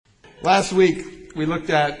Last week, we looked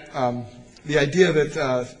at the idea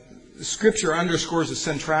that Scripture underscores the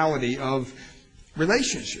centrality of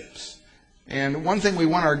relationships. And one thing we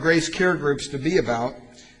want our Grace Care Groups to be about,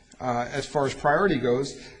 as far as priority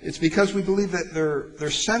goes, it's because we believe that they're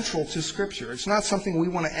central to Scripture. It's not something we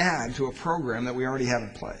want to add to a program that we already have in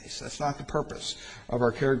place. That's not the purpose of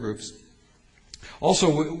our care groups. Also,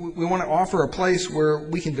 we want to offer a place where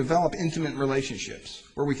we can develop intimate relationships,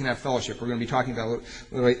 where we can have fellowship. We're going to be talking about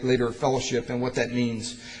later fellowship and what that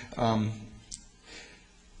means.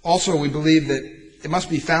 Also, we believe that it must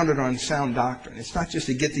be founded on sound doctrine. It's not just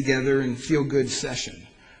a get-together and feel-good session.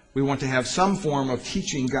 We want to have some form of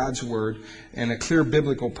teaching God's Word and a clear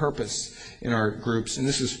biblical purpose in our groups. And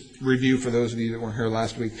this is review for those of you that weren't here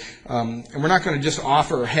last week. And we're not going to just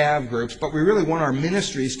offer or have groups, but we really want our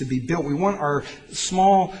ministries to be built. We want our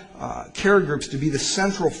small care groups to be the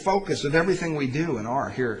central focus of everything we do and are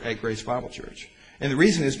here at Grace Bible Church. And the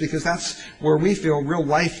reason is because that's where we feel real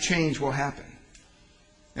life change will happen.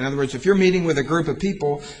 In other words, if you're meeting with a group of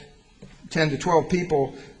people, 10 to 12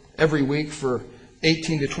 people every week for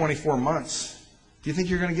 18 to 24 months, do you think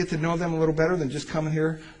you're going to get to know them a little better than just coming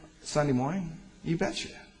here Sunday morning? You betcha.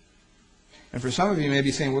 And for some of you may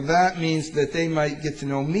be saying, well, that means that they might get to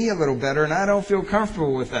know me a little better, and I don't feel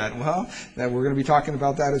comfortable with that. Well, that we're going to be talking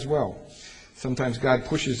about that as well. Sometimes God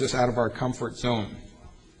pushes us out of our comfort zone.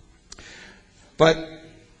 But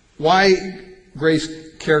why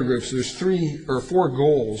Grace Care Groups? There's 3 or 4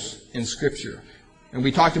 goals in Scripture. And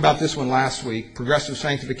we talked about this one last week, progressive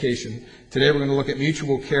sanctification. Today we're going to look at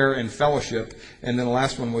mutual care and fellowship. And then the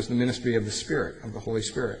last one was the ministry of the Spirit, of the Holy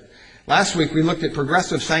Spirit. Last week we looked at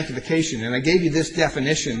progressive sanctification, and I gave you this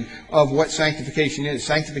definition of what sanctification is.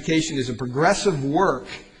 Sanctification is a progressive work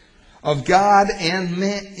of God and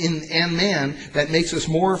man that makes us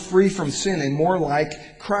more free from sin and more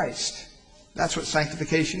like Christ. That's what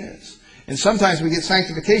sanctification is. And sometimes we get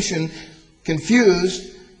sanctification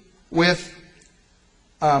confused with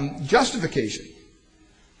justification.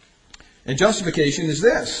 And justification is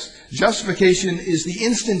this. Justification is the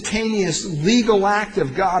instantaneous legal act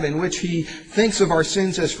of God in which He thinks of our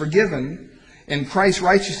sins as forgiven and Christ's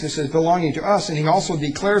righteousness as belonging to us, and He also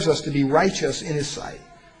declares us to be righteous in His sight.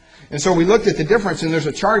 And so we looked at the difference, and there's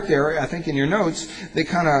a chart there, I think in your notes, that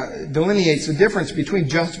kind of delineates the difference between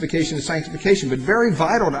justification and sanctification, but very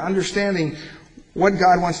vital to understanding what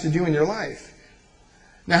God wants to do in your life.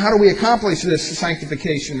 Now, how do we accomplish this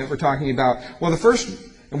sanctification that we're talking about? Well, the first,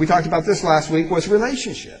 and we talked about this last week, was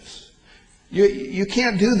relationships. You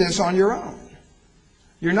can't do this on your own.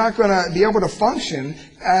 You're not going to be able to function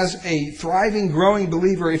as a thriving, growing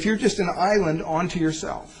believer if you're just an island onto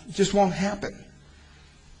yourself. It just won't happen.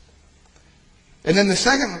 And then the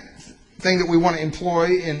second thing that we want to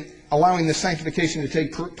employ in allowing this sanctification to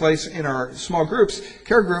take place in our small groups,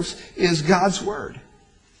 care groups, is God's Word.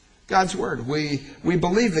 God's Word. We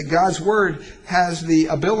believe that God's Word has the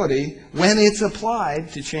ability, when it's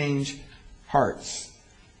applied, to change hearts.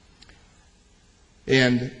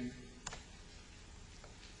 And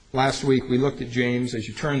last week we looked at James. As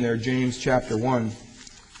you turn there, James chapter 1.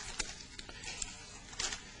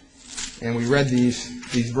 And we read these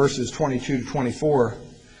verses 22 to 24.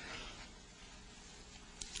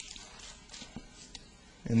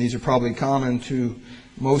 And these are probably common to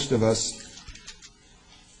most of us.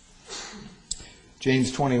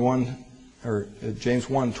 James 1,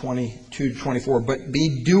 22 to 24. But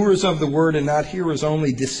be doers of the word and not hearers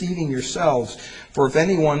only, deceiving yourselves. For if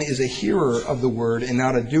anyone is a hearer of the word and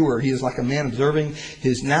not a doer, he is like a man observing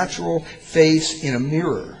his natural face in a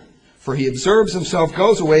mirror. For he observes himself,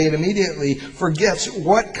 goes away, and immediately forgets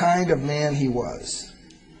what kind of man he was.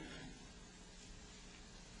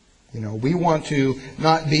 We want to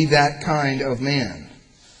not be that kind of man.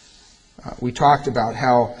 We talked about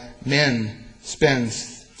how men spend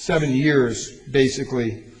 7 years,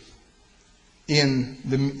 basically, in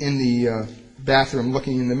the bathroom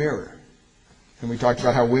looking in the mirror. And we talked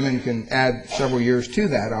about how women can add several years to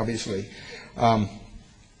that, obviously.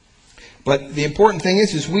 But the important thing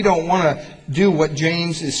is we don't want to do what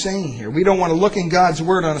James is saying here. We don't want to look in God's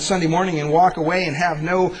Word on a Sunday morning and walk away and have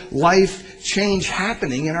no life change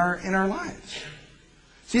happening in our lives.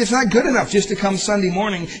 See, it's not good enough just to come Sunday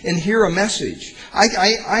morning and hear a message.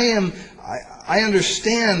 I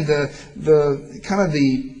understand the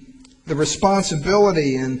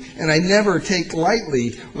responsibility, and I never take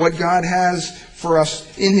lightly what God has for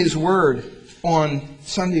us in His Word on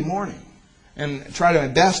Sunday morning. And try my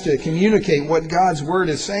best to communicate what God's Word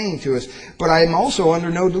is saying to us. But I am also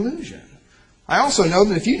under no delusion. I also know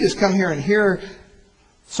that if you just come here and hear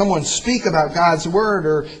someone speak about God's Word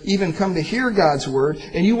or even come to hear God's Word,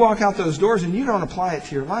 and you walk out those doors and you don't apply it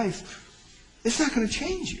to your life, it's not going to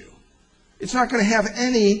change you. It's not going to have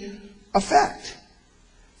any effect.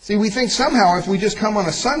 See, we think somehow if we just come on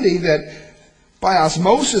a Sunday that by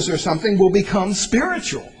osmosis or something we'll become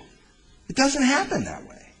spiritual. It doesn't happen that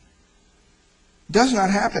way. It does not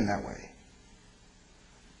happen that way.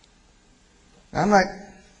 I'm not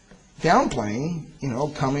downplaying,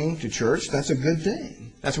 coming to church. That's a good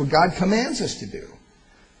thing. That's what God commands us to do.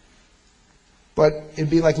 But it'd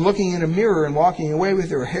be like looking in a mirror and walking away with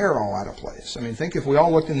your hair all out of place. I mean, think if we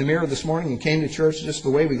all looked in the mirror this morning and came to church just the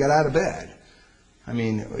way we got out of bed. I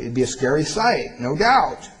mean, it'd be a scary sight, no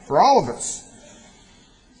doubt, for all of us.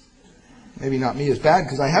 Maybe not me as bad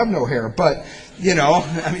because I have no hair, but,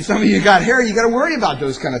 some of you got hair, you got to worry about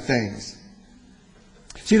those kind of things.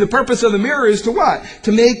 See, the purpose of the mirror is to what?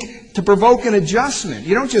 To provoke an adjustment.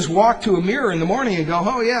 You don't just walk to a mirror in the morning and go,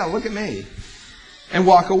 oh yeah, look at me, and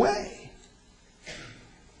walk away.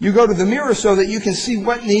 You go to the mirror so that you can see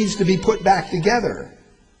what needs to be put back together,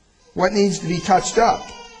 what needs to be touched up.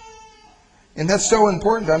 And that's so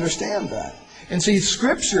important to understand that. And see,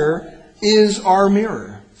 Scripture is our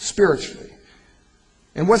mirror, spiritually.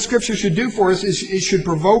 And what Scripture should do for us is it should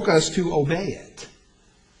provoke us to obey it.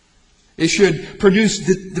 It should produce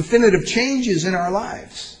definitive changes in our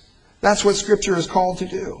lives. That's what Scripture is called to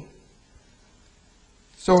do.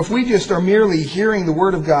 So if we just are merely hearing the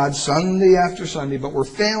Word of God Sunday after Sunday, but we're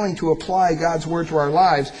failing to apply God's Word to our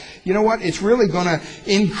lives, you know what? It's really going to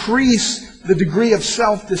increase the degree of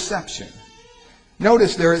self-deception.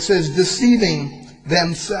 Notice there it says deceiving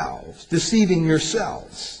themselves, deceiving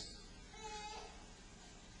yourselves.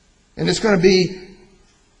 And it's going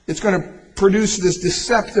to produce this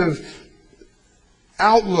deceptive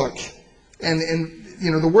outlook. And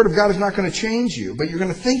the Word of God is not going to change you, but you're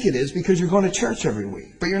going to think it is because you're going to church every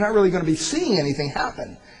week. But you're not really going to be seeing anything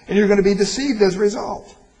happen. And you're going to be deceived as a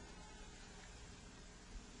result.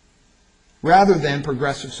 Rather than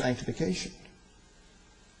progressive sanctification.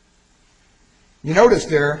 You notice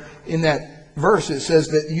there in that verse it says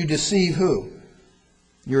that you deceive who?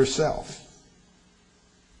 Yourself.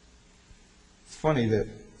 It's funny that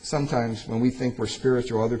sometimes when we think we're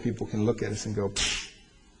spiritual, other people can look at us and go,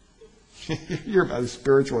 you're about as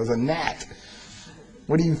spiritual as a gnat.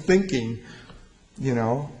 What are you thinking?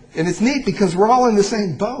 And it's neat because we're all in the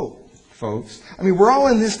same boat, folks. I mean, we're all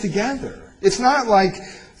in this together. It's not like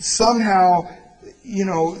somehow,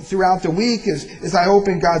 throughout the week as I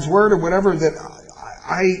open God's Word or whatever that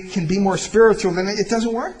I can be more spiritual than it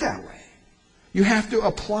doesn't work that way. You have to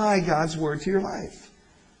apply God's Word to your life.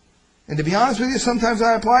 And to be honest with you, sometimes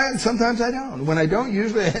I apply it and sometimes I don't. When I don't,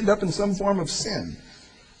 usually I end up in some form of sin.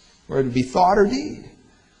 Whether it be thought or deed.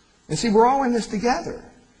 And see, we're all in this together.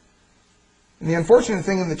 And the unfortunate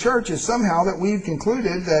thing in the church is somehow that we've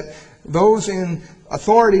concluded that those in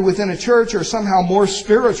authority within a church are somehow more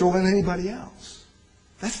spiritual than anybody else.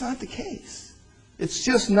 That's not the case. It's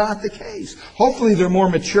just not the case. Hopefully they're more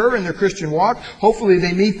mature in their Christian walk. Hopefully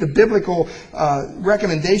they meet the biblical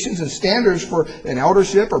recommendations and standards for an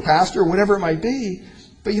eldership or pastor or whatever it might be.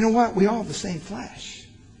 But you know what? We all have the same flesh.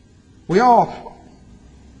 We all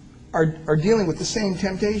are dealing with the same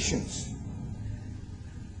temptations.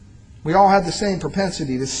 We all have the same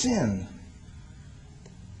propensity to sin.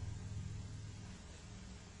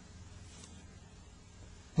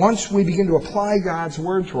 Once we begin to apply God's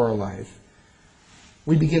Word to our life,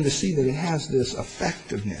 we begin to see that it has this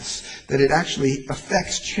effectiveness, that it actually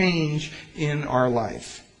affects change in our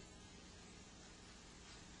life.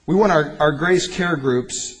 We want our grace care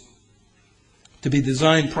groups to be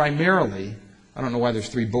designed primarily. I don't know why there's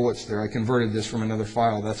 3 bullets there. I converted this from another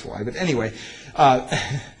file, that's why. But anyway,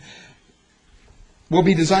 will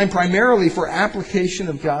be designed primarily for application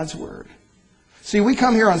of God's Word. See, we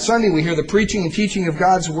come here on Sunday, we hear the preaching and teaching of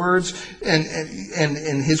God's words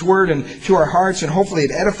and His Word and to our hearts, and hopefully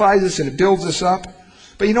it edifies us and it builds us up.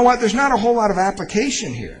 But you know what? There's not a whole lot of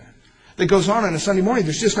application here that goes on a Sunday morning.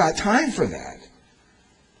 There's just not time for that.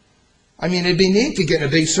 I mean, it'd be neat to get in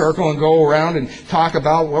a big circle and go around and talk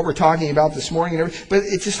about what we're talking about this morning, and everything, but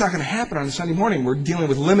it's just not going to happen on a Sunday morning. We're dealing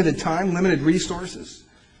with limited time, limited resources.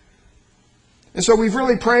 And so we've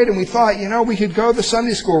really prayed and we thought, we could go the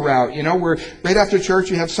Sunday school route. Where right after church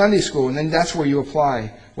you have Sunday school, and then that's where you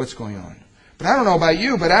apply what's going on. But I don't know about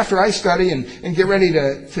you, but after I study and get ready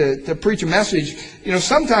to preach a message,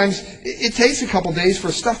 sometimes it takes a couple days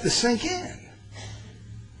for stuff to sink in.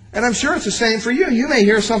 And I'm sure it's the same for you. You may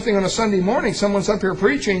hear something on a Sunday morning, someone's up here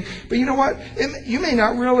preaching, but you know what? You may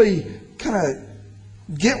not really kind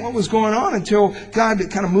of get what was going on until God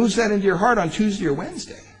kind of moves that into your heart on Tuesday or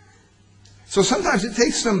Wednesday. So sometimes it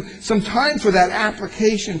takes some time for that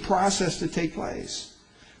application process to take place.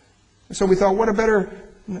 So we thought, what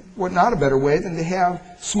not a better way than to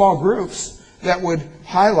have small groups that would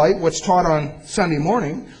highlight what's taught on Sunday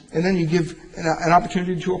morning, and then you give an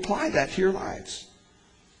opportunity to apply that to your lives.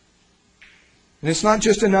 And it's not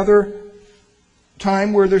just another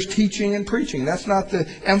time where there's teaching and preaching. That's not the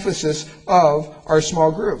emphasis of our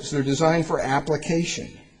small groups. They're designed for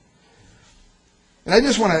application. And I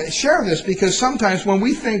just want to share this because sometimes when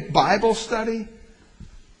we think Bible study,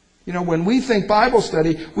 we want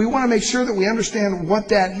to make sure that we understand what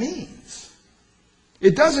that means.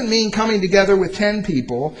 It doesn't mean coming together with 10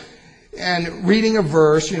 people and reading a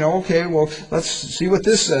verse, okay, well, let's see what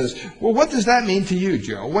this says. Well, what does that mean to you,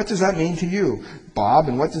 Joe? What does that mean to you, Bob?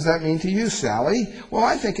 And what does that mean to you, Sally? Well,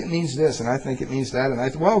 I think it means this, and I think it means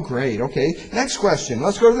that, well, great, okay. Next question.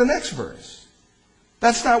 Let's go to the next verse.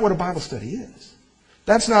 That's not what a Bible study is.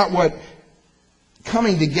 That's not what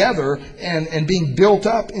coming together and being built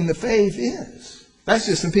up in the faith is. That's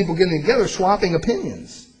just some people getting together, swapping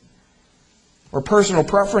opinions or personal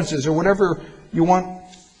preferences or whatever you want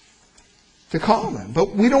to call them. But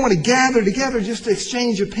we don't want to gather together just to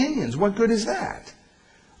exchange opinions. What good is that?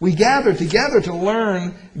 We gather together to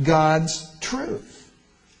learn God's truth.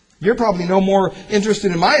 You're probably no more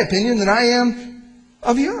interested in my opinion than I am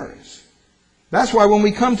of yours. That's why when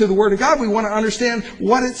we come to the Word of God, we want to understand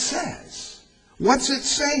what it says. What's it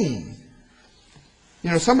saying?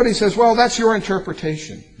 Somebody says, well, that's your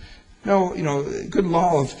interpretation. No, good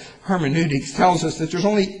law of hermeneutics tells us that there's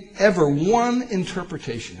only ever one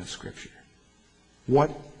interpretation of Scripture.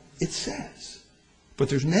 What it says. But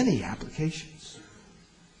there's many applications.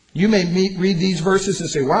 You may read these verses and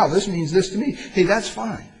say, wow, this means this to me. Hey, that's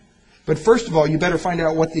fine. But first of all, you better find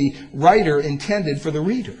out what the writer intended for the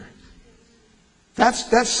reader.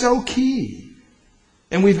 That's so key.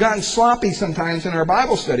 And we've gotten sloppy sometimes in our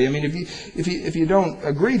Bible study. I mean, if you don't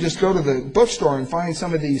agree, just go to the bookstore and find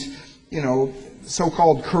some of these,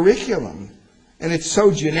 so-called curriculum. And it's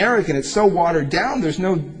so generic and it's so watered down, there's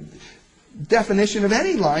no definition of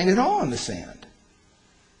any line at all in the sand.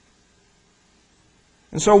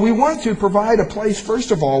 And so we want to provide a place,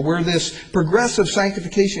 first of all, where this progressive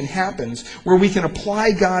sanctification happens, where we can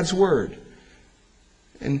apply God's Word.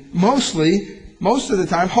 And most of the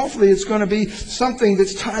time, hopefully it's going to be something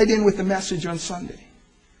that's tied in with the message on Sunday.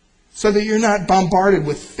 So that you're not bombarded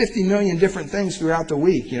with 50 million different things throughout the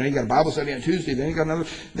week. You got a Bible study on Tuesday, then you got another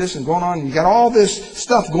this and going on. And you got all this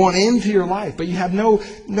stuff going into your life, but you have no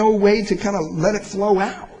way to kind of let it flow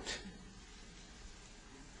out.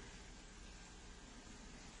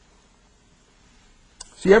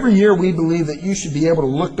 See, every year we believe that you should be able to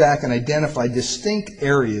look back and identify distinct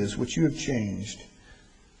areas which you have changed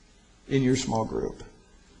in your small group.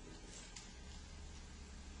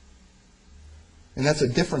 And that's a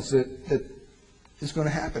difference that is going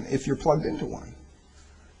to happen if you're plugged into one.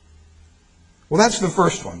 Well, that's the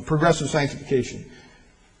first one, progressive sanctification.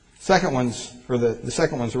 The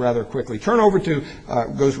second one's rather quickly. Turn over to,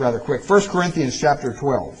 goes rather quick, 1 Corinthians chapter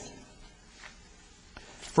 12.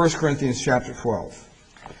 1 Corinthians chapter 12.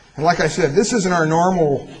 And like I said, this isn't our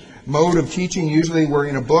normal mode of teaching. Usually we're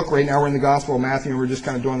in a book. Right now we're in the Gospel of Matthew, and we're just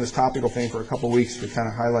kind of doing this topical thing for a couple of weeks to kind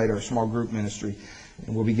of highlight our small group ministry.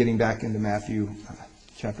 And we'll be getting back into Matthew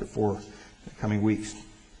chapter 4 in the coming weeks.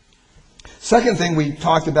 Second thing we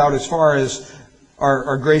talked about as far as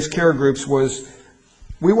our grace care groups was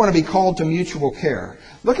we want to be called to mutual care.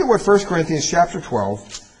 Look at what 1 Corinthians chapter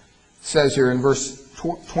 12 says here in verse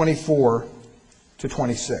 24 to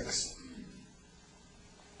 26.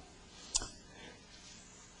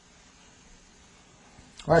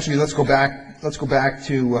 Well, actually, let's go back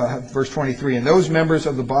to verse 23. And those members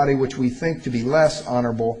of the body which we think to be less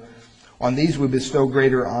honorable, on these we bestow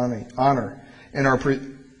greater honor. And our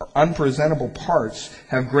unpresentable parts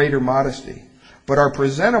have greater modesty. But our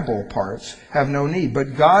presentable parts have no need.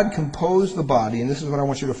 But God composed the body, and this is what I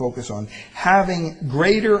want you to focus on, having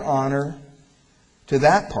greater honor to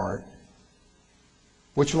that part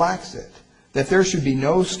which lacks it. That there should be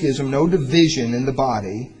no schism, no division in the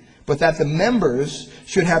body, but that the members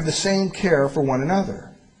should have the same care for one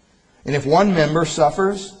another. And if one member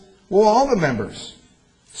suffers, well, all the members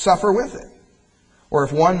suffer with it. Or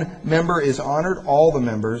if one member is honored, all the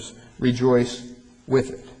members rejoice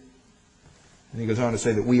with it. And he goes on to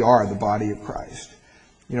say that we are the body of Christ.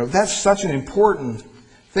 That's such an important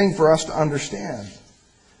thing for us to understand.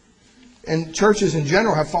 And churches in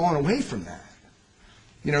general have fallen away from that.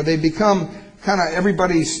 They've become kind of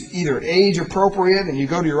everybody's either age appropriate, and you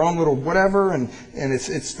go to your own little whatever, and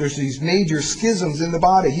there's these major schisms in the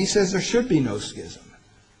body. He says there should be no schism.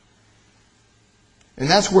 And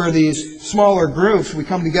that's where these smaller groups, we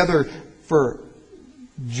come together for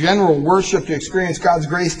general worship to experience God's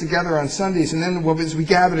grace together on Sundays. And then as we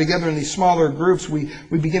gather together in these smaller groups, we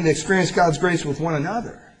begin to experience God's grace with one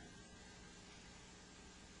another.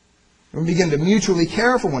 And we begin to mutually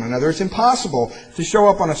care for one another. It's impossible to show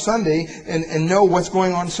up on a Sunday and know what's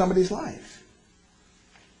going on in somebody's life.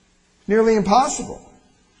 Nearly impossible.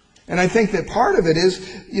 And I think that part of it is,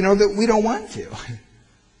 that we don't want to.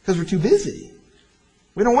 Because we're too busy.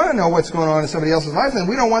 We don't want to know what's going on in somebody else's life, and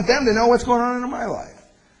we don't want them to know what's going on in my life.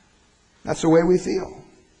 That's the way we feel.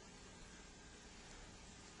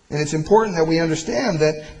 And it's important that we understand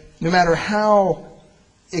that no matter how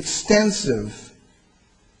extensive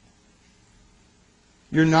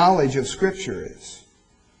your knowledge of Scripture is,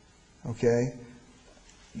 okay,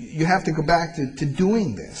 you have to go back to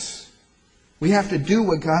doing this. We have to do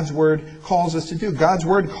what God's Word calls us to do. God's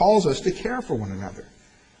Word calls us to care for one another.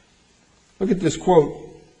 Look at this quote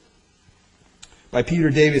by Peter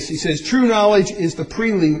Davis. He says, "True knowledge is the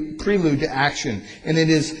prelude to action, and it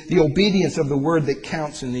is the obedience of the Word that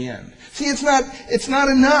counts in the end." See, it's not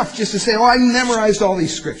enough just to say, "Oh, I memorized all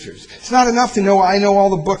these scriptures." It's not enough to know I know all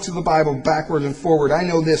the books of the Bible backward and forward. I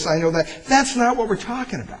know this, I know that. That's not what we're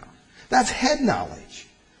talking about. That's head knowledge.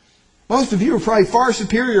 Most of you are probably far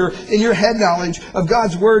superior in your head knowledge of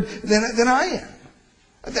God's Word than I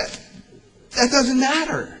am. That doesn't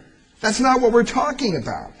matter. That's not what we're talking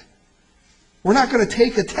about. We're not going to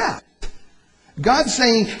take a test. God's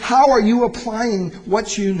saying, how are you applying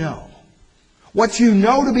what you know? What you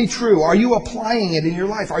know to be true, are you applying it in your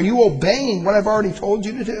life? Are you obeying what I've already told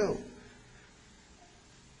you to do?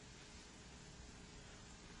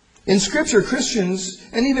 In Scripture, Christians,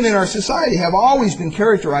 and even in our society, have always been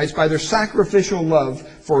characterized by their sacrificial love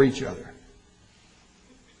for each other.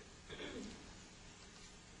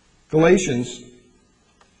 Galatians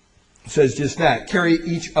says just that. Carry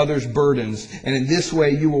each other's burdens, and in this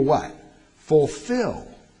way you will what? Fulfill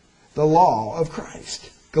the law of Christ.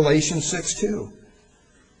 Galatians 6:2.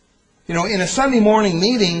 In a Sunday morning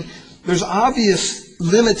meeting, there's obvious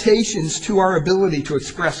limitations to our ability to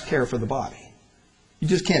express care for the body. You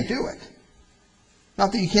just can't do it.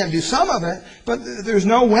 Not that you can't do some of it, but there's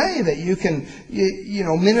no way that you can,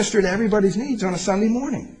 minister to everybody's needs on a Sunday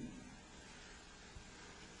morning.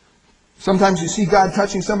 Sometimes you see God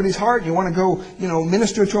touching somebody's heart and you want to go,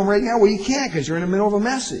 minister to them right now. Well, you can't because you're in the middle of a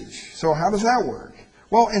message. So how does that work?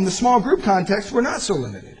 Well, in the small group context, we're not so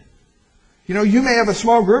limited. You may have a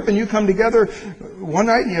small group and you come together one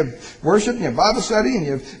night and you have worship and you have Bible study and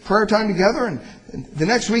you have prayer time together, and the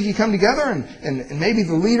next week you come together and maybe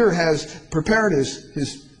the leader has prepared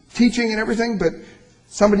his teaching and everything, but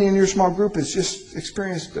somebody in your small group has just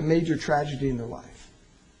experienced a major tragedy in their life.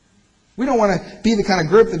 We don't want to be the kind of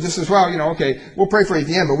group that just says, well, okay, we'll pray for you at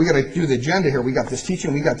the end, but we got to do the agenda here. We got this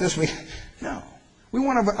teaching, we got this. No. We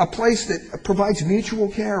want a place that provides mutual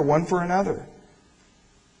care one for another.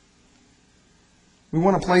 We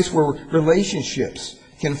want a place where relationships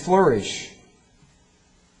can flourish.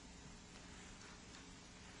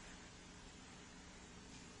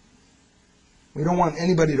 We don't want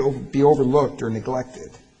anybody to be overlooked or neglected.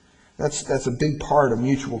 That's a big part of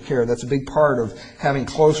mutual care. That's a big part of having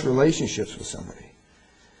close relationships with somebody.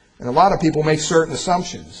 And a lot of people make certain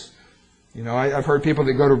assumptions. I've heard people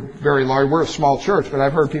that go to very large, we're a small church, but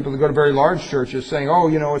I've heard people that go to very large churches saying,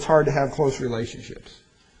 it's hard to have close relationships.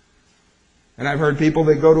 And I've heard people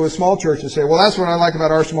that go to a small church and say, well, that's what I like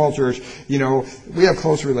about our small church. We have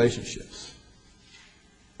close relationships.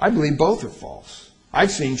 I believe both are false.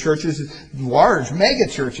 I've seen churches, large mega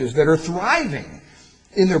churches, that are thriving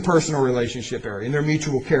in their personal relationship area, in their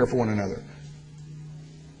mutual care for one another.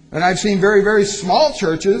 And I've seen very, very small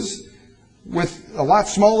churches with a lot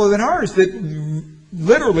smaller than ours that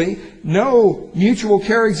literally no mutual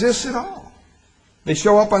care exists at all. They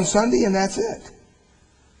show up on Sunday and that's it.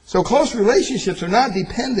 So close relationships are not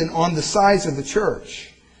dependent on the size of the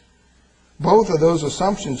church. Both of those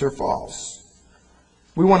assumptions are false.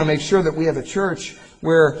 We want to make sure that we have a church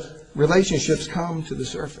where relationships come to the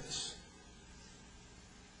surface.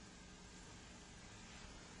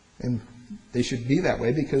 And they should be that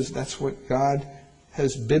way because that's what God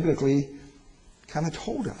has biblically kind of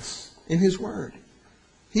told us in His Word.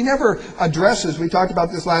 He never addresses, we talked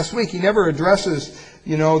about this last week, He never addresses,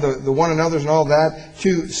 the one another's and all that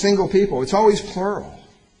to single people. It's always plural.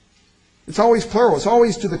 It's always plural. It's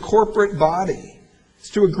always to the corporate body. It's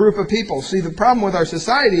to a group of people. See, the problem with our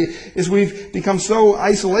society is we've become so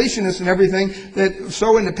isolationist and everything, that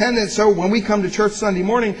so independent. So when we come to church Sunday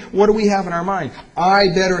morning, what do we have in our mind? I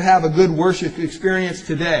better have a good worship experience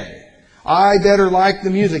today. I better like the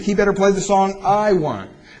music. He better play the song I want.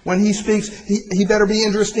 When he speaks, he better be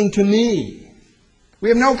interesting to me. We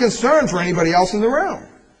have no concern for anybody else in the room.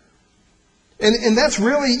 And that's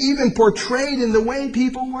really even portrayed in the way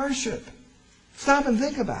people worship. Stop and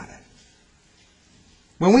think about it.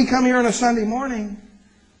 When we come here on a Sunday morning,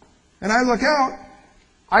 and I look out,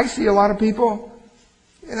 I see a lot of people,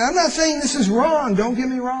 and I'm not saying this is wrong, don't get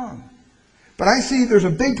me wrong. But I see there's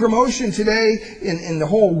a big promotion today in the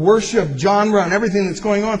whole worship genre and everything that's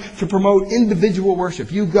going on to promote individual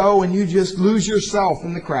worship. You go and you just lose yourself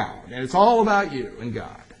in the crowd. And it's all about you and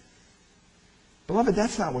God. Beloved,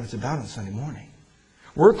 that's not what it's about on Sunday morning.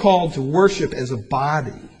 We're called to worship as a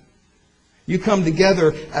body. You come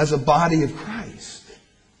together as a body of Christ.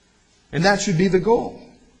 And that should be the goal.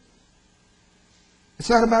 It's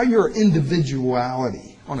not about your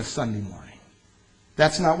individuality on a Sunday morning.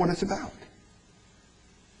 That's not what it's about.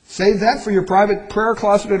 Save that for your private prayer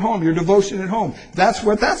closet at home, your devotion at home. That's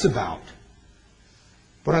what that's about.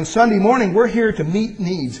 But on Sunday morning, we're here to meet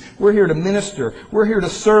needs. We're here to minister. We're here to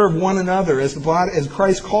serve one another as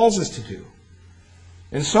Christ calls us to do.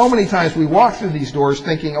 And so many times we walk through these doors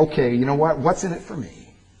thinking, okay, you know what? What's in it for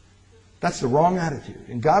me? That's the wrong attitude.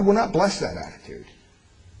 And God will not bless that attitude.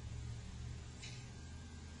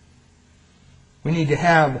 We need to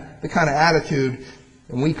have the kind of attitude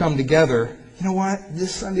when we come together. You know what?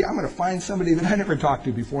 This Sunday I'm going to find somebody that I never talked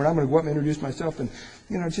to before, and I'm going to go up and introduce myself and,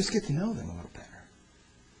 just get to know them a little better.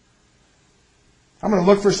 I'm going to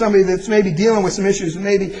look for somebody that's maybe dealing with some issues, and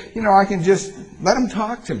maybe, I can just let them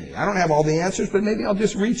talk to me. I don't have all the answers, but maybe I'll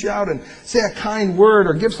just reach out and say a kind word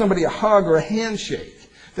or give somebody a hug or a handshake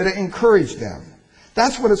that encourage them.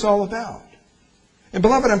 That's what it's all about. And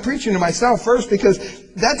beloved, I'm preaching to myself first because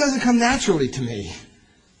that doesn't come naturally to me.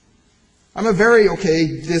 I'm a very,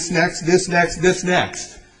 this next.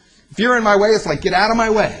 If you're in my way, it's like, get out of my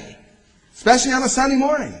way. Especially on a Sunday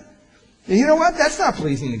morning. And you know what? That's not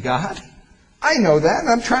pleasing to God. I know that, and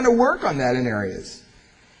I'm trying to work on that in areas.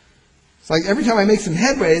 It's like every time I make some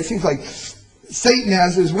headway, it seems like Satan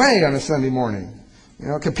has his way on a Sunday morning.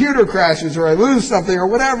 Computer crashes, or I lose something, or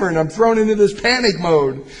whatever, and I'm thrown into this panic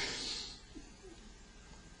mode.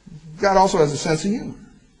 God also has a sense of humor.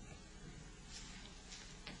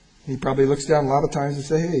 He probably looks down a lot of times and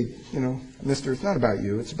say, hey, mister, it's not about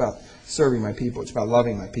you. It's about serving my people. It's about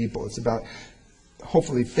loving my people. It's about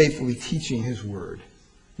hopefully faithfully teaching His Word.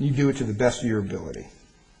 You do it to the best of your ability.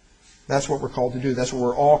 That's what we're called to do. That's what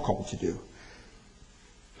we're all called to do.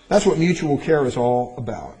 That's what mutual care is all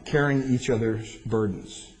about, carrying each other's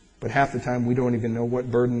burdens. But half the time we don't even know what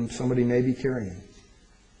burden somebody may be carrying.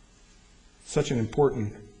 Such an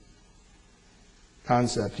important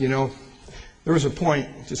concept. There was a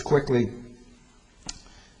point, just quickly,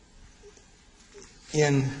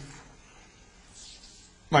 in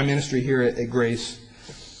my ministry here at Grace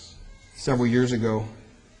several years ago,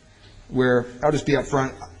 where I'll just be up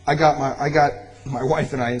front. I got my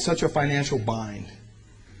wife and I in such a financial bind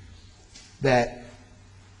that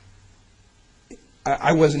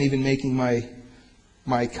I wasn't even making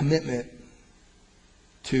my commitment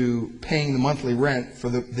to paying the monthly rent for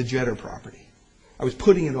the Jetter property. I was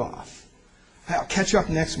putting it off. I'll catch up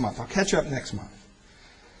next month.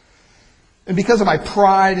 And because of my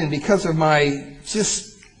pride and because of my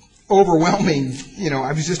just overwhelming,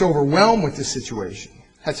 I was just overwhelmed with this situation.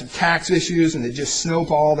 Had some tax issues and it just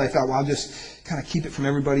snowballed. I thought, I'll just kind of keep it from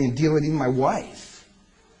everybody and deal with even my wife.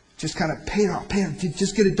 Just kind of pay it off,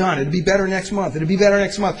 just get it done. It'll be better next month.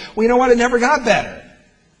 Well, you know what? It never got better.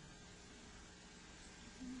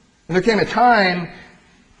 And there came a time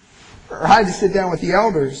where I had to sit down with the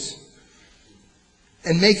elders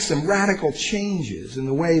and make some radical changes in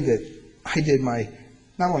the way that I did not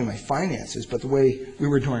only my finances, but the way we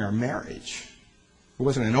were doing our marriage. There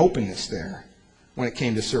wasn't an openness there when it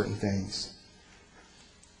came to certain things.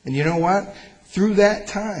 And you know what? Through that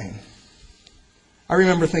time, I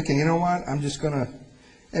remember thinking, you know what? I'm just going to...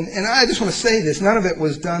 And I just want to say this. None of it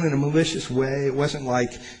was done in a malicious way. It wasn't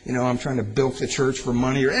like, I'm trying to bilk the church for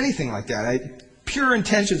money or anything like that. Pure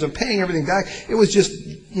intentions of paying everything back. It was just,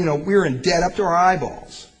 we were in debt up to our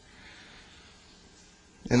eyeballs.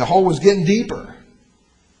 And the hole was getting deeper.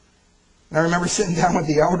 And I remember sitting down with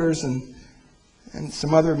the elders and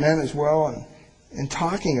some other men as well and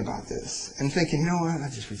talking about this and thinking, you know what, I'll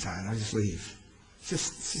just resign. I'll just leave. It's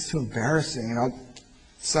just too embarrassing. And I'll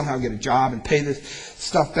somehow get a job and pay this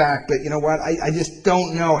stuff back. But you know what, I just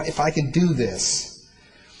don't know if I can do this.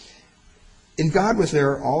 And God was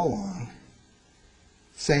there all along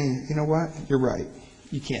saying, you know what, you're right.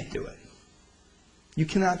 You can't do it. You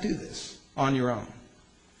cannot do this on your own.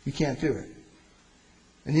 You can't do it.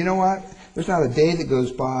 And you know what? There's not a day that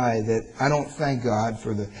goes by that I don't thank God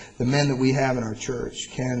for the men that we have in our church.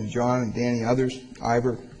 Ken and John and Danny, others,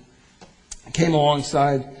 Ivor, came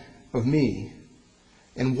alongside of me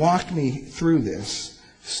and walked me through this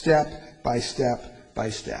step by step by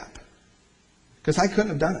step. Because I couldn't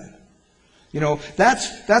have done it. You know,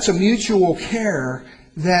 that's a mutual care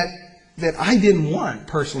that I didn't want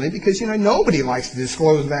personally, because, you know, nobody likes to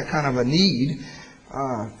disclose that kind of a need.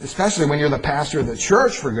 Especially when you're the pastor of the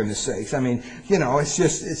church, for goodness sakes. I mean, you know, it's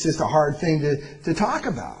just a hard thing to talk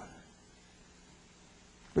about.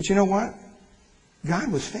 But you know what? God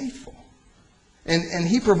was faithful. And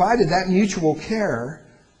He provided that mutual care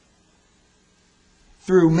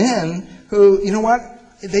through men who, you know what?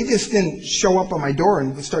 They just didn't show up on my door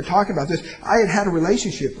and start talking about this. I had a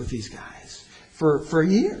relationship with these guys for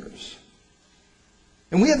years.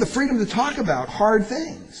 And we had the freedom to talk about hard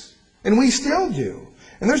things. And we still do.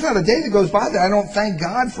 And there's not a day that goes by that I don't thank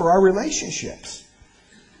God for our relationships.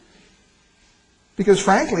 Because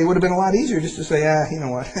frankly, it would have been a lot easier just to say, you know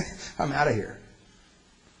what, I'm out of here.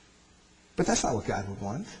 But that's not what God would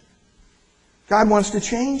want. God wants to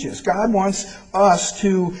change us. God wants us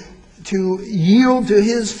to yield to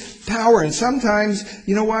His power. And sometimes,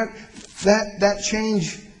 you know what, that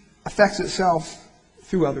change affects itself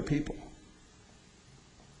through other people.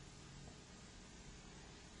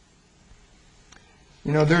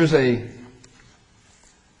 You know, there's a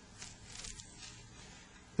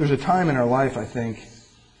time in our life, I think,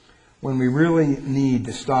 when we really need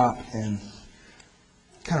to stop and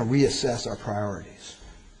kind of reassess our priorities.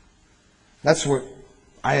 That's what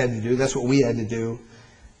I had to do. That's what we had to do.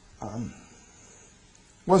 It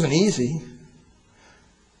wasn't easy.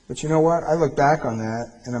 But you know what? I look back on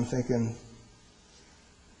that and I'm thinking,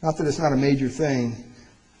 not that it's not a major thing,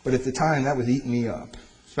 but at the time that was eating me up.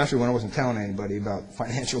 Especially when I wasn't telling anybody about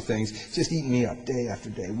financial things. It's just eating me up day after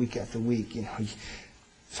day, week after week. You know,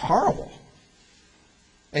 it's horrible.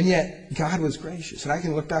 And yet, God was gracious. And I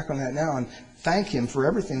can look back on that now and thank Him for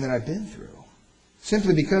everything that I've been through.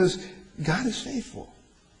 Simply because God is faithful.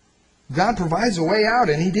 God provides a way out,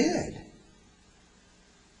 and He did.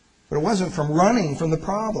 But it wasn't from running from the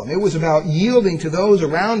problem. It was about yielding to those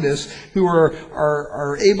around us who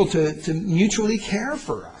are able to mutually care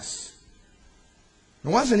for us. It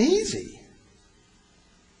wasn't easy.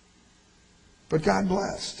 But God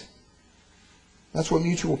blessed. That's what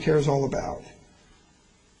mutual care is all about.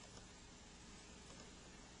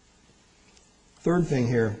 Third thing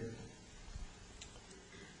here.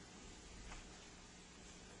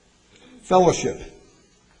 Fellowship.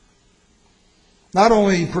 Not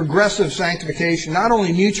only progressive sanctification, not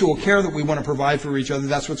only mutual care that we want to provide for each other,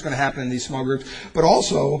 that's what's going to happen in these small groups, but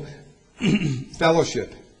also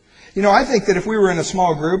fellowship. You know, I think that if we were in a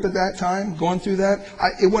small group at that time, going through that,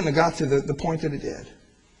 it wouldn't have got to the point that it did.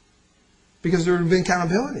 Because there would have been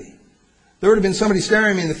accountability. There would have been somebody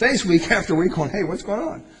staring me in the face week after week going, hey, what's going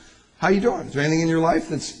on? How you doing? Is there anything in your life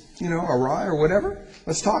that's, you know, awry or whatever?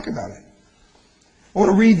 Let's talk about it. I want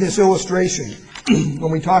to read this illustration when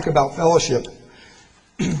we talk about fellowship.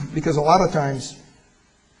 Because a lot of times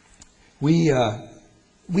we have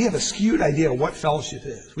a skewed idea of what fellowship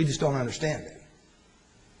is. We just don't understand it.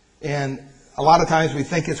 And a lot of times we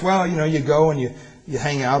think it's, well, you know, you go and you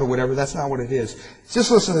hang out or whatever. That's not what it is.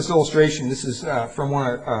 Just listen to this illustration. This is from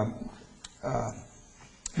one of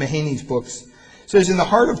Mahaney's books. It says, in the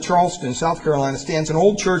heart of Charleston, South Carolina, stands an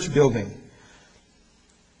old church building.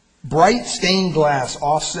 Bright stained glass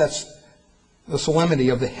offsets the solemnity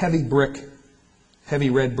of the heavy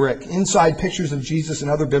red brick. Inside, pictures of Jesus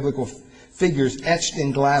and other biblical figures etched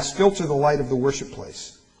in glass filter the light of the worship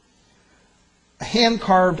place. A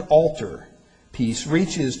hand-carved altar piece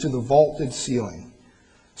reaches to the vaulted ceiling.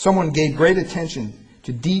 Someone gave great attention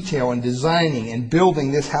to detail in designing and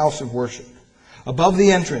building this house of worship. Above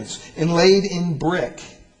the entrance, inlaid in brick,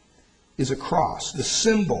 is a cross, the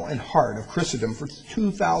symbol and heart of Christendom for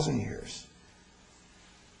 2,000 years.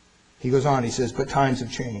 He goes on, he says, but times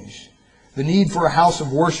have changed. The need for a house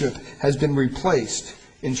of worship has been replaced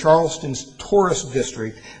in Charleston's tourist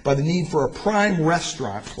district by the need for a prime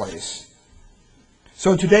restaurant place.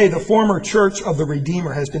 So today, the former Church of the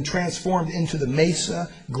Redeemer has been transformed into the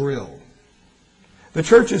Mesa Grill. The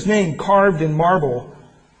church's name carved in marble,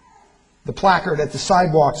 the placard at the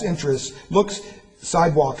sidewalk's entrance looks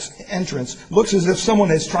as if someone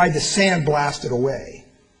has tried to sandblast it away.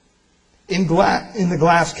 In the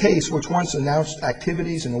glass case, which once announced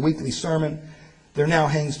activities and a weekly sermon, there now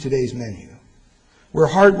hangs today's menu. Where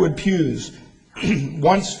hardwood pews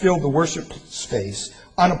once filled the worship space,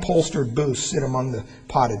 unupholstered booths sit among the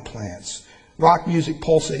potted plants. Rock music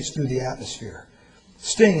pulsates through the atmosphere.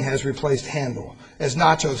 Sting has replaced Handle, as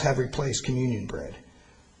nachos have replaced communion bread.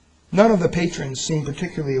 None of the patrons seem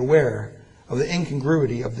particularly aware of the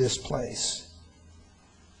incongruity of this place.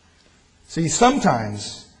 See,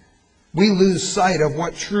 sometimes we lose sight of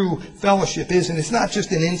what true fellowship is, and it's not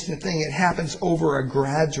just an instant thing. It happens over a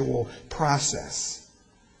gradual process.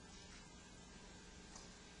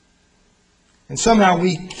 And somehow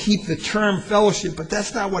we keep the term fellowship, but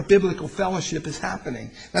that's not what biblical fellowship is happening.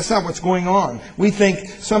 That's not what's going on. We think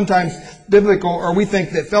sometimes we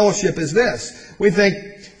think that fellowship is this. We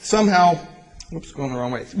think somehow, going the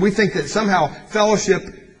wrong way. We think that somehow fellowship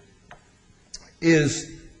is,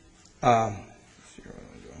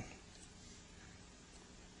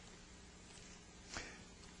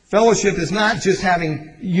 fellowship is not just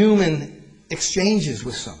having human exchanges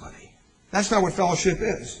with somebody. That's not what fellowship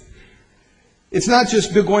is. It's not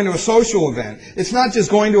just going to a social event. It's not just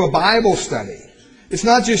going to a Bible study. It's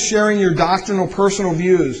not just sharing your doctrinal personal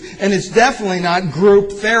views. And it's definitely not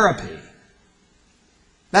group therapy.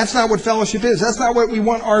 That's not what fellowship is. That's not what we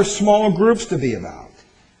want our small groups to be about.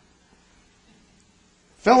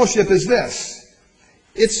 Fellowship is this.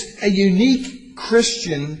 It's a unique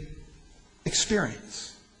Christian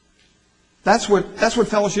experience. That's what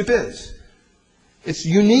fellowship is. It's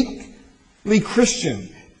uniquely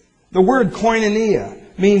Christian. The word koinonia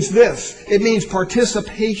means this. It means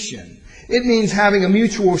participation. It means having a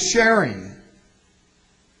mutual sharing.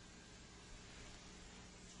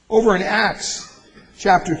 Over in Acts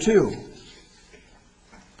chapter 2,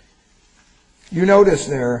 you notice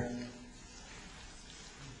there,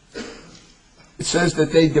 it says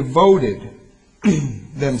that they devoted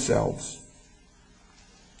themselves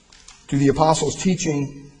to the apostles'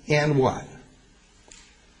 teaching and what?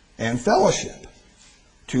 And fellowship.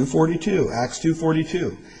 2:42, Acts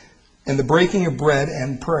 2:42. And the breaking of bread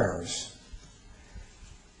and prayers.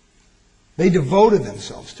 They devoted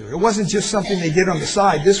themselves to it. It wasn't just something they did on the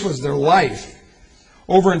side. This was their life.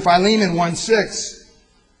 Over in Philemon 1:6,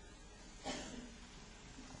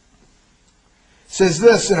 says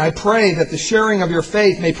this, and I pray that the sharing of your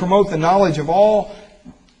faith may promote the knowledge of all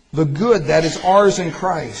the good that is ours in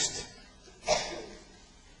Christ.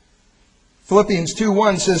 Philippians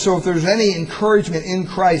 2:1 says, so if there's any encouragement in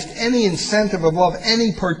Christ, any incentive of love,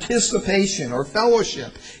 any participation or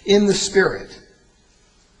fellowship in the Spirit.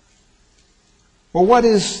 Well, what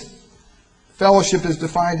is fellowship as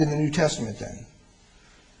defined in the New Testament then?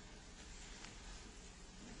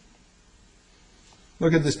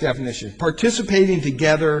 Look at this definition. Participating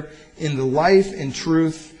together in the life and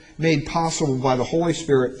truth made possible by the Holy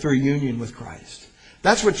Spirit through union with Christ.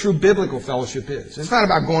 That's what true biblical fellowship is. It's not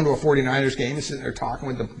about going to a 49ers game and sitting there talking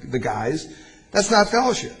with the guys. That's not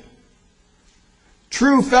fellowship.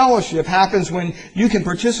 True fellowship happens when you can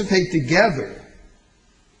participate together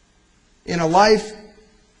in a life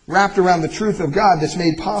wrapped around the truth of God that's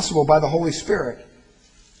made possible by the Holy Spirit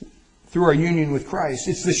through our union with Christ.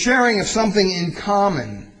 It's the sharing of something in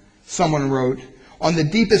common, someone wrote, on the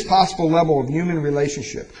deepest possible level of human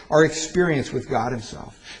relationship, our experience with God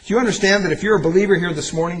Himself. Do you understand that if you're a believer here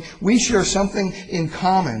this morning, we share something in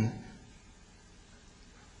common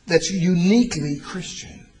that's uniquely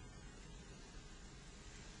Christian?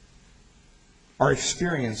 Our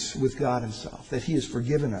experience with God Himself, that He has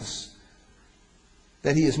forgiven us,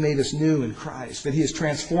 that He has made us new in Christ, that He has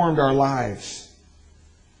transformed our lives.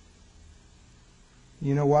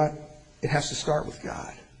 You know what? It has to start with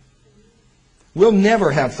God. We'll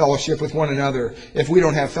never have fellowship with one another if we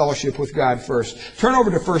don't have fellowship with God first. Turn over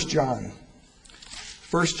to 1 John.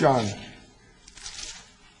 1 John.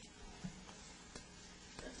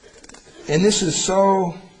 And this is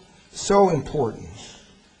so important.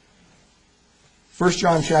 1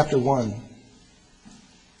 John chapter 1.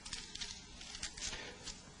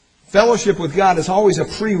 Fellowship with God is always a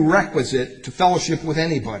prerequisite to fellowship with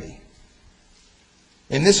anybody.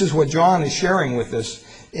 And this is what John is sharing with us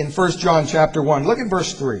in 1 John chapter 1. Look at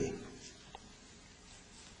verse 3.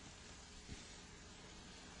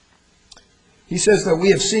 He says that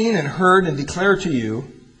we have seen and heard and declare to you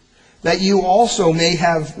that you also may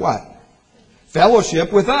have what?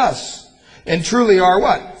 Fellowship with us. And truly our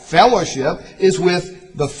what? Fellowship is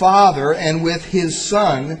with the Father and with His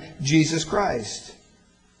Son, Jesus Christ.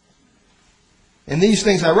 And these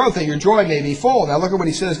things I wrote that your joy may be full. Now look at what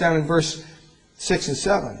he says down in verse 6 and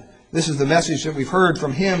 7. This is the message that we've heard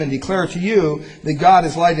from Him and declare to you that God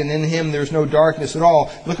is light and in Him there's no darkness at all.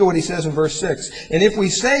 Look at what he says in verse 6. And if we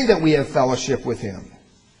say that we have fellowship with Him,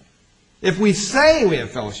 if we say we have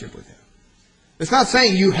fellowship with Him, it's not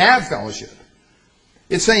saying you have fellowship.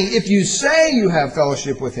 It's saying if you say you have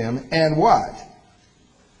fellowship with Him and what?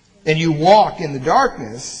 And you walk in the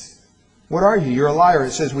darkness, What are you? You're a liar.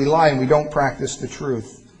 It says we lie and we don't practice the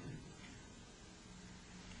truth.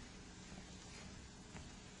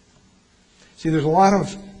 See, there's a lot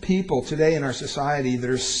of people today in our society that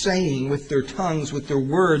are saying with their tongues, with their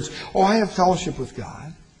words, oh, I have fellowship with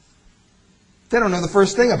God. They don't know the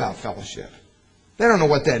first thing about fellowship. They don't know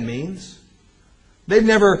what that means. They've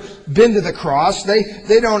never been to the cross. They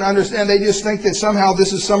don't understand. They just think that somehow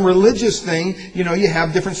this is some religious thing. You know, you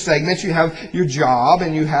have different segments. You have your job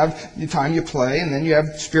and you have the time you play and then you have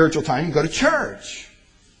spiritual time. You go to church.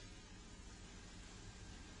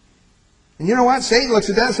 And you know what? Satan looks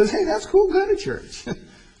at that and says, hey, that's cool. Go to church.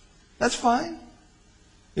 That's fine.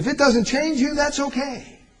 If it doesn't change you, that's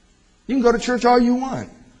okay. You can go to church all you want.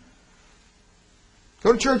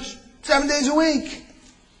 Go to church 7 days a week.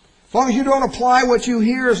 As long as you don't apply what you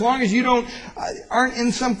hear, as long as you aren't in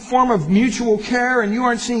some form of mutual care and you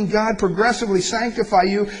aren't seeing God progressively sanctify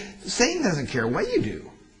you, Satan doesn't care what you do.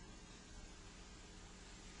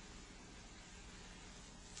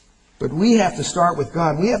 But we have to start with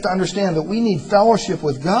God. We have to understand that we need fellowship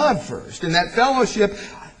with God first. And that fellowship,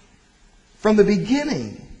 from the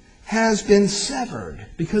beginning, has been severed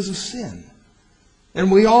because of sin. And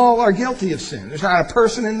we all are guilty of sin. There's not a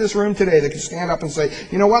person in this room today that can stand up and say,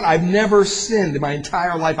 you know what, I've never sinned in my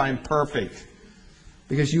entire life, I'm perfect.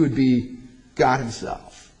 Because you would be God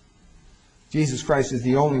Himself. Jesus Christ is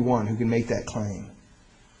the only one who can make that claim.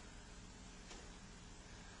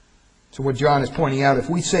 So what John is pointing out, if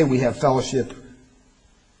we say we have fellowship,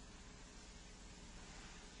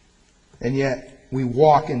 and yet we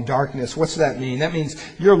walk in darkness, what's that mean? That means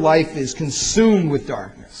your life is consumed with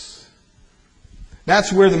darkness.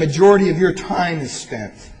 That's where the majority of your time is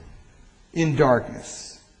spent, in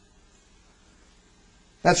darkness.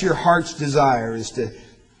 That's your heart's desire, is to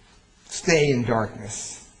stay in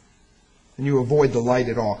darkness. And you avoid the light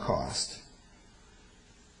at all costs.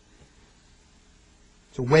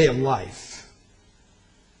 It's a way of life.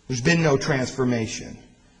 There's been no transformation.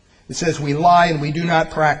 It says we lie and we do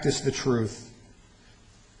not practice the truth.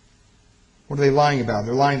 What are they lying about?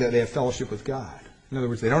 They're lying that they have fellowship with God. In other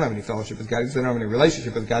words, they don't have any fellowship with God because they don't have any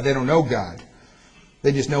relationship with God. They don't know God.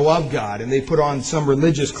 They just know of God. And they put on some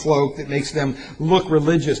religious cloak that makes them look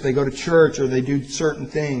religious. They go to church or they do certain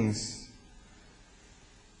things.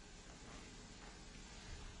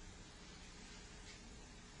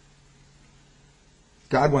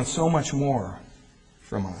 God wants so much more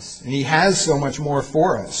from us. And He has so much more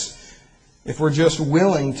for us if we're just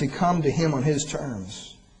willing to come to Him on His terms.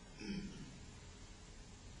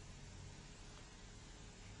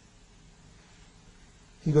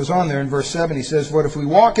 He goes on there in verse 7. He says, what if we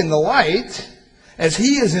walk in the light, as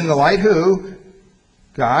He is in the light, who?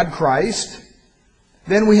 God, Christ.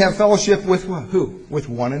 Then we have fellowship with who? With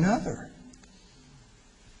one another.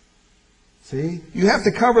 See? You have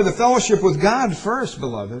to cover the fellowship with God first,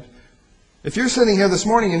 beloved. If you're sitting here this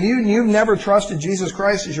morning and you've never trusted Jesus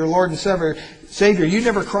Christ as your Lord and Savior, you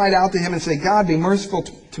never cried out to Him and said, God, be merciful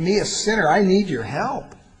to me, a sinner. I need your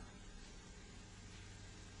help.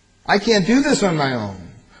 I can't do this on my own.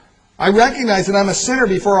 I recognize that I'm a sinner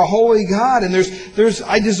before a holy God and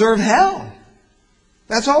I deserve hell.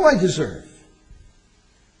 That's all I deserve.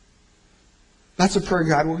 That's a prayer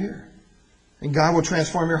God will hear. And God will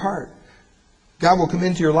transform your heart. God will come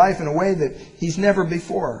into your life in a way that He's never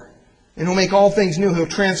before. And He'll make all things new. He'll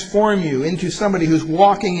transform you into somebody who's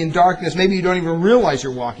walking in darkness. Maybe you don't even realize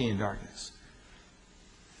you're walking in darkness.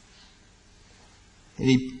 And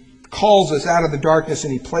He calls us out of the darkness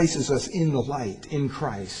and He places us in the light, in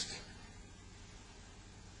Christ.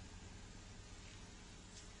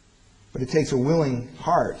 But it takes a willing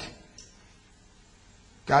heart.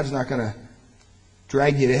 God's not going to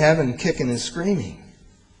drag you to heaven kicking and screaming.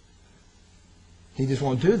 He just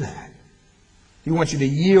won't do that. He wants you to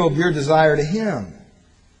yield your desire to Him.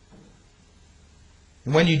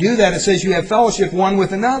 And when you do that, it says you have fellowship one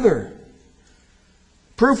with another.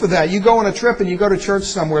 Proof of that, you go on a trip and you go to church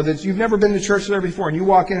somewhere that you've never been to church there before, and you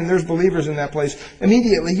walk in and there's believers in that place,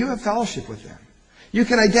 immediately you have fellowship with them. You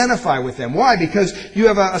can identify with them. Why? Because you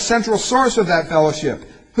have a central source of that fellowship.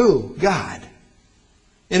 Who? God.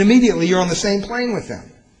 And immediately you're on the same plane with them.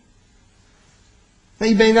 Now,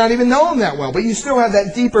 you may not even know them that well, but you still have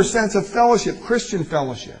that deeper sense of fellowship, Christian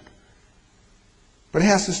fellowship. But it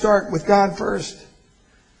has to start with God first.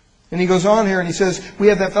 And he goes on here and he says, we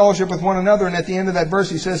have that fellowship with one another. And at the end of that verse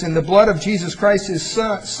he says, and the blood of Jesus Christ, His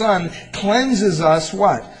Son, cleanses us,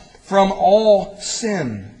 what? From all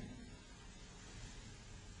sin.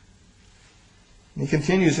 And he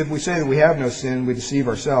continues, if we say that we have no sin, we deceive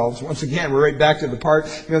ourselves. Once again, we're right back to the part,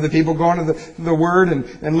 the people going to the Word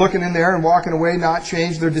and looking in there and walking away, not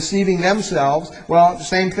changed. They're deceiving themselves. Well,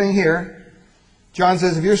 same thing here. John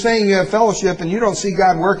says, if you're saying you have fellowship and you don't see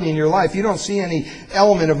God working in your life, you don't see any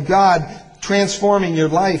element of God transforming your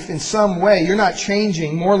life in some way, you're not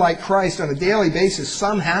changing more like Christ on a daily basis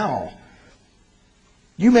somehow,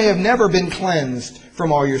 you may have never been cleansed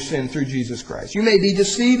from all your sin through Jesus Christ. You may be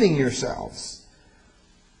deceiving yourselves.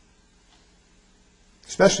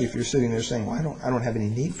 Especially if you're sitting there saying, well, I don't have any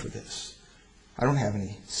need for this. I don't have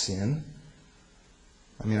any sin.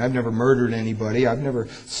 I mean, I've never murdered anybody. I've never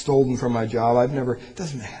stolen from my job. It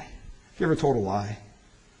doesn't matter. Have you ever told a lie?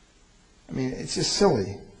 I mean, it's just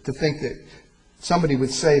silly to think that somebody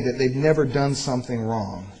would say that they've never done something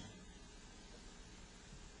wrong.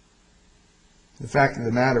 The fact of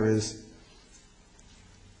the matter is,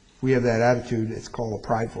 we have that attitude. It's called a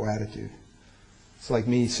prideful attitude. It's like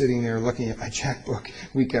me sitting there looking at my checkbook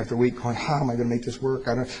week after week going, how am I going to make this work?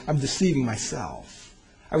 I'm deceiving myself.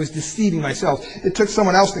 I was deceiving myself. It took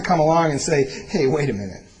someone else to come along and say, hey, wait a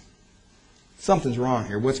minute. Something's wrong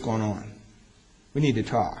here. What's going on? We need to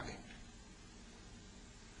talk.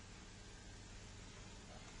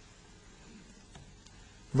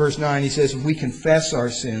 Verse 9, he says, if we confess our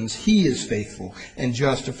sins, He is faithful and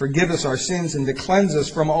just to forgive us our sins and to cleanse us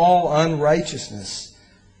from all unrighteousness.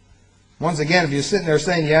 Once again, if you're sitting there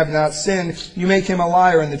saying you have not sinned, you make Him a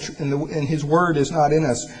liar and His word is not in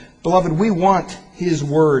us. Beloved, we want His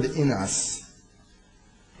word in us.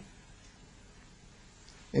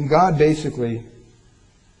 And God basically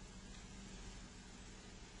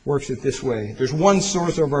works it this way. There's one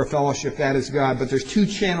source of our fellowship, that is God, but there's two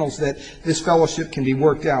channels that this fellowship can be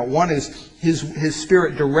worked out. One is His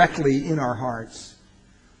Spirit directly in our hearts.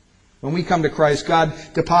 When we come to Christ, God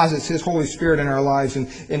deposits His Holy Spirit in our lives, and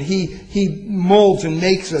He molds and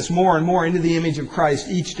makes us more and more into the image of Christ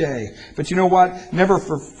each day. But you know what? Never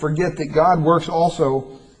forget that God works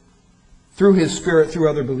also through His Spirit through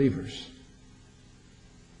other believers.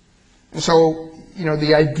 And so,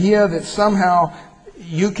 the idea that somehow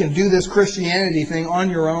you can do this Christianity thing on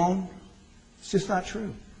your own, it's just not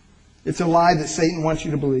true. It's a lie that Satan wants you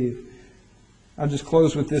to believe. I'll just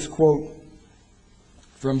close with this quote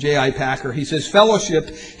from J.I. Packer. He says, fellowship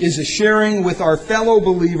is a sharing with our fellow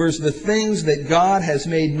believers the things that God has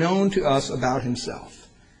made known to us about Himself,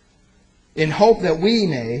 in hope that we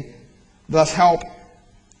may thus help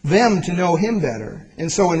them to know Him better,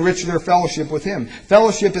 and so enrich their fellowship with Him.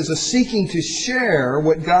 Fellowship is a seeking to share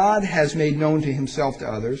what God has made known to Himself to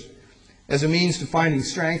others as a means to finding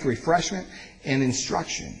strength, refreshment, and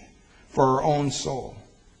instruction for our own soul.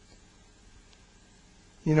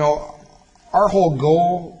 Our whole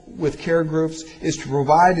goal with care groups is to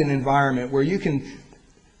provide an environment where you can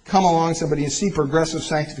come along somebody and see progressive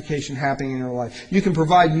sanctification happening in their life. You can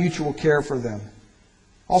provide mutual care for them.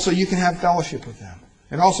 Also, you can have fellowship with them.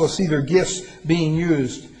 And also see their gifts being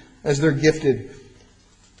used as they're gifted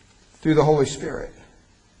through the Holy Spirit.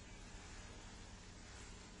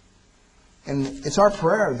 And it's our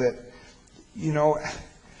prayer that,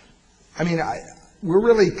 we're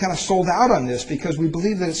really kind of sold out on this because we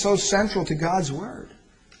believe that it's so central to God's Word.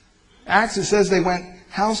 Acts, it says they went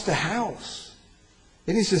house to house.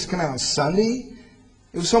 They didn't just come out on Sunday.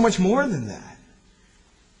 It was so much more than that.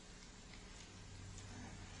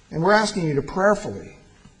 And we're asking you to prayerfully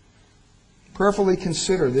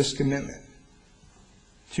consider this commitment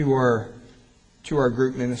to our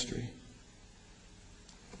group ministry.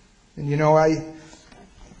 And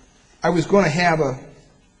I was going to have a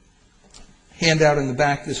handout in the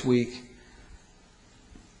back this week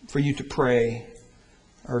for you to pray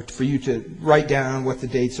or for you to write down what the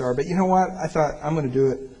dates are. But you know what? I thought I'm going to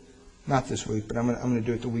do it, not this week, but I'm going to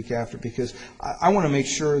do it the week after because I want to make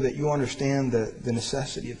sure that you understand the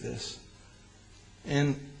necessity of this.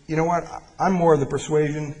 And you know what? I'm more of the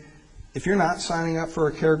persuasion, if you're not signing up for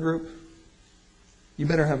a care group, you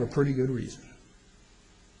better have a pretty good reason.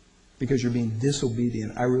 Because you're being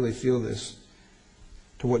disobedient. I really feel this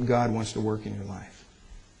to what God wants to work in your life.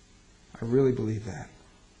 I really believe that.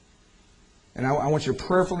 And I want you to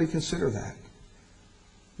prayerfully consider that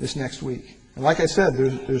this next week. And like I said,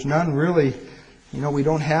 there's none really, we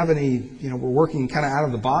don't have any, we're working kind of out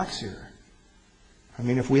of the box here. I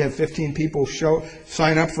mean, if we have 15 people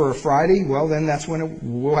sign up for a Friday, well, then that's when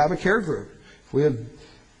we'll have a care group. If we have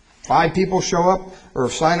 5 people show up or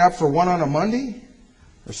sign up for one on a Monday,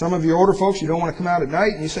 or some of you older folks, you don't want to come out at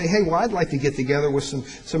night, and you say, hey, well, I'd like to get together with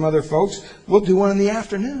some other folks. We'll do one in the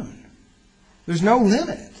afternoon. There's no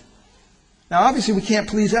limit. Now, obviously, we can't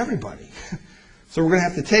please everybody. So we're going to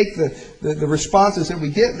have to take the responses that we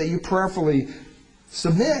get that you prayerfully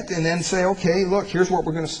submit and then say, okay, look, here's what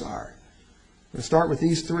we're going to start. We're going to start with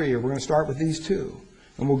these 3, or we're going to start with these 2,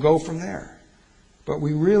 and we'll go from there. But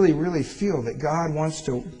we really, really feel that God wants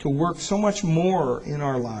to work so much more in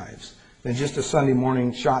our lives than just a Sunday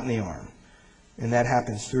morning shot in the arm. And that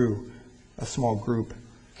happens through a small group,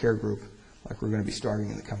 care group, like we're going to be starting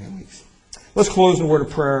in the coming weeks. Let's close in a word of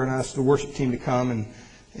prayer and ask the worship team to come,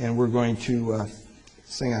 and we're going to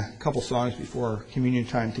sing a couple songs before our communion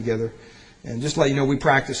time together. And just to let you know, we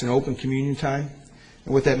practice an open communion time.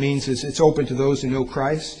 And what that means is it's open to those who know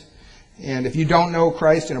Christ. And if you don't know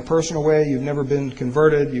Christ in a personal way, you've never been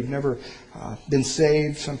converted, you've never been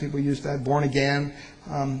saved, some people use that, born again,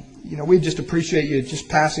 we just appreciate you just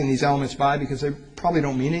passing these elements by because they probably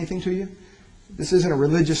don't mean anything to you. This isn't a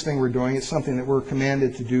religious thing we're doing. It's something that we're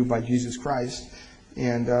commanded to do by Jesus Christ.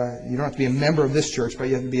 And you don't have to be a member of this church, but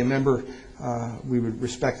you have to be a member, we would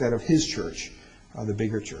respect that, of His church, the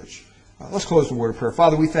bigger church. Let's close the word of prayer.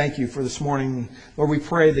 Father, we thank you for this morning. Lord, we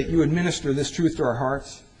pray that you administer this truth to our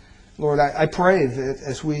hearts. Lord, I pray that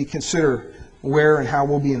as we consider where and how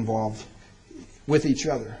we'll be involved with each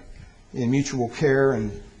other in mutual care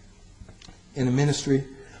and in a ministry,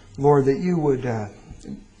 Lord, that you would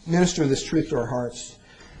minister this truth to our hearts.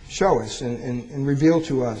 Show us and reveal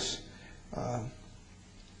to us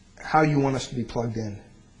how you want us to be plugged in.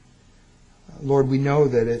 Lord, we know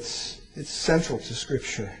that it's central to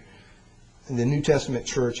Scripture. In the New Testament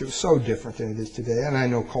church, it was so different than it is today. And I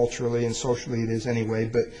know culturally and socially it is anyway.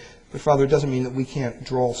 But Father, it doesn't mean that we can't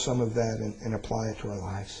draw some of that and apply it to our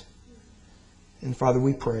lives. And Father,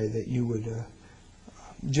 we pray that you would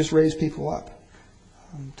just raise people up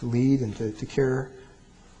to lead and to care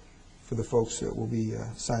for the folks that will be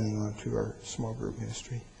signing on to our small group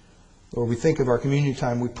ministry. Lord, we think of our communion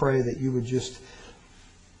time. We pray that you would just,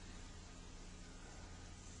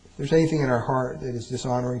 if there's anything in our heart that is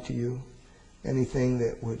dishonoring to you, anything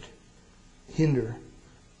that would hinder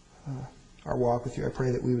our walk with you, I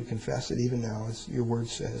pray that we would confess it even now, as your word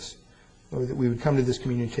says. Lord, that we would come to this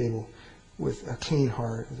communion table with a clean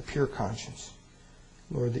heart, with a pure conscience.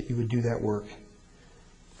 Lord, that you would do that work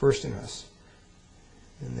first in us,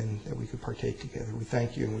 and then that we could partake together. We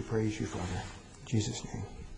thank you and we praise you, Father. In Jesus' name.